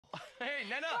Hey,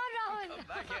 Nana! Come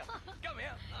back here. Come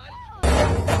here.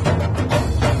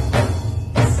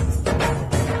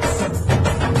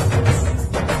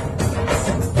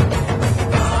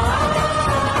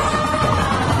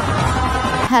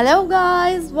 Hello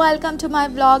guys, welcome to my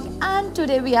vlog, and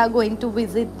today we are going to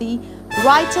visit the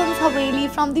Rai Chand's Haveli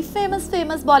from the famous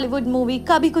Bollywood movie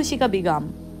Kabhi Khushi Kabhi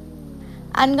Gham.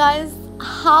 And guys,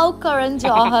 how Karan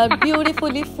Johar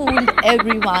beautifully fooled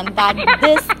everyone that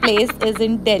this place is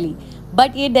in Delhi.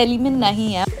 But ये दिल्ली में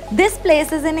नहीं है. This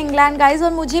place is in England guys,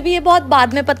 और मुझे भी ये बहुत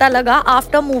बाद में पता लगा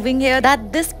after moving here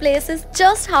that this place is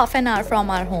just half an hour from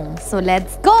our home. So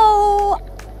let's go!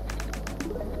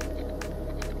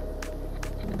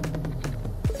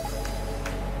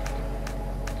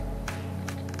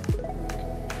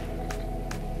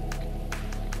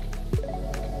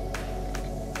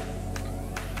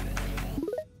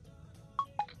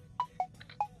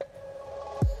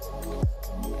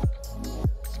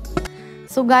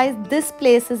 So guys, this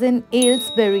place is in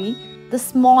Aylesbury, the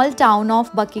small town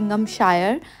of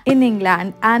Buckinghamshire in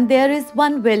England, and there is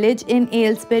one village in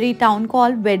Aylesbury town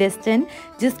called Waddesdon,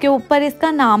 जिसके ऊपर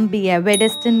इसका नाम भी है,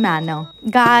 Waddesdon Manor.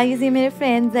 Guys, ये मेरे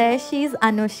friends है, she is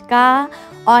Anushka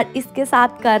और इसके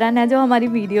साथ करण है जो हमारी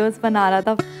videos बना रहा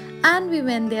था. And we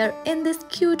went there in this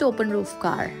cute open roof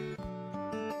car.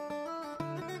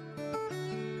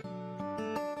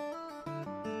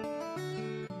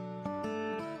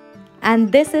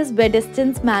 And this is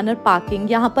Waddesdon's Manor parking.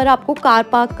 यहाँ पर आपको कार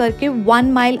पार्क करके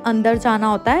 1 माइल अंदर जाना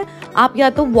होता है. आप या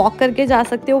तो वॉक करके जा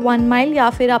सकते हो 1 माइल, या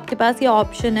फिर आपके पास ये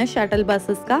ऑप्शन है शटल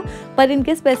बसेस का, पर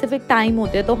इनके स्पेसिफिक टाइम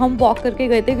होते हैं. तो हम वॉक करके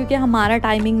गए थे क्योंकि हमारा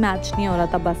टाइमिंग मैच नहीं हो रहा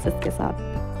था बसेस के साथ.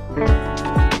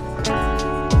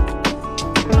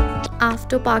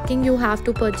 After parking, you have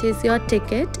to purchase your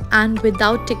ticket, and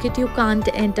without ticket you can't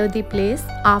enter the place.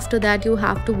 After that, you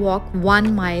have to walk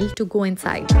 1 mile to go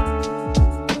inside.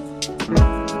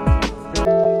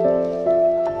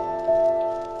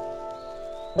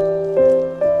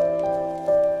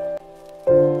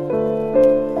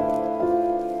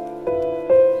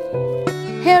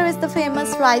 Here is the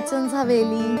famous Rai Chand's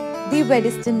Haveli, the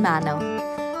Waddesdon Manor.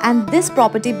 And this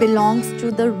property belongs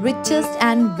to the richest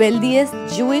and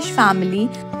wealthiest Jewish family,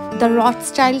 the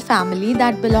Rothschild family,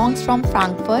 that belongs from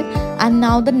Frankfurt, and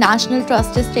now the National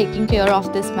Trust is taking care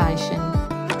of this mansion.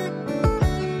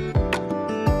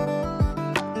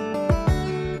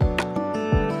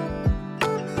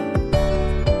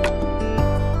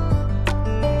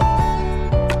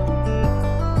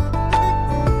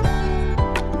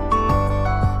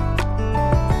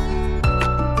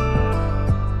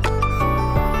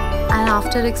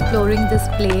 After exploring this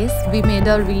place, we made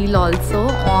a reel also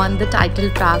on the title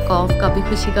track of Kabhi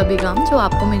Khushi Kabhi Gham, जो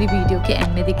आपको मेरी video के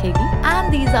and में दिखेगी.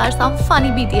 And these are some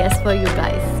funny BTS for you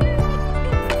guys.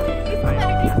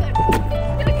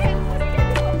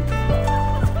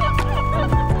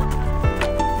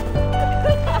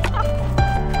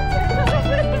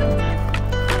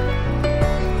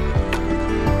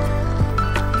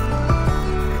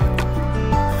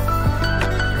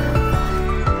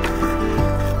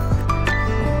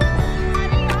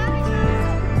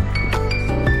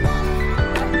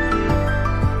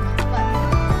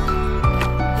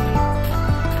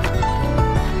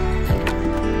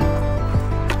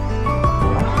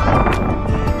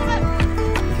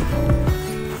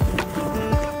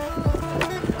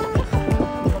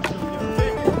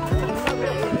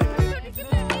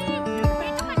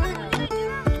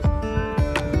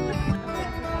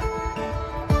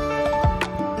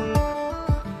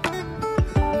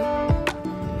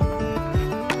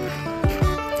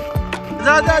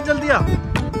 जा जल्दी आ.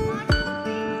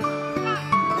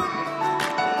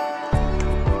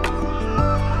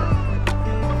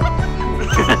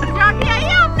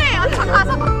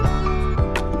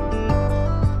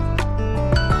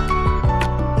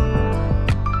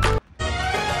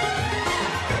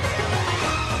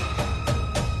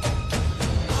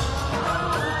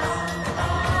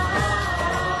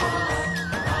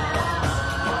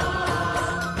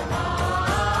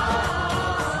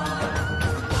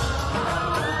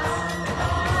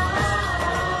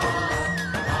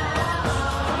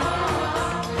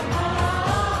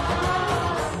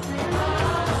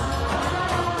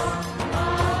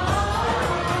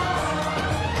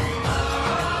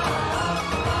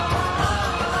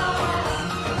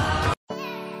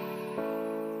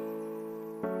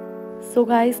 So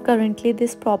guys, currently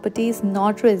this property is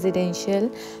not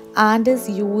residential and is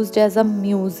used as a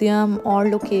museum or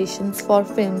locations for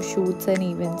film shoots and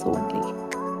events only.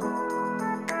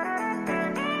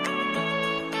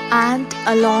 And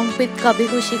along with Kabhi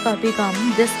Khushi Kabhi Gham,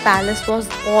 this palace was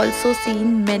also seen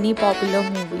in many popular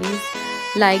movies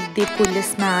like The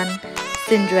Policeman,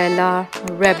 Cinderella,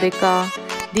 Rebecca,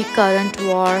 The Current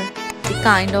War, The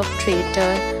Kind of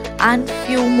Traitor, and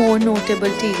few more notable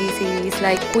TV series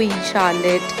like Queen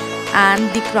Charlotte and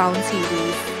The Crown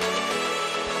series.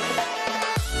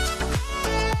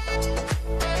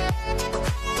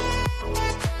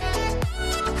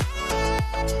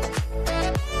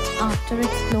 After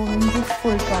exploring the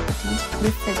full property,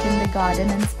 we sit in the garden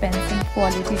and spend some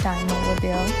quality time over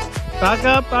there. Back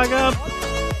up, back up.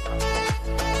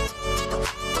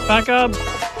 Back up.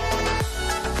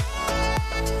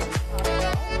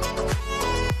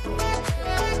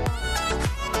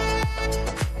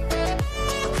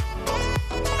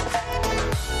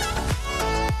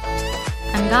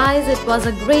 And guys, it was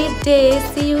a great day.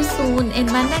 See you soon in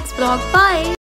my next vlog. Bye.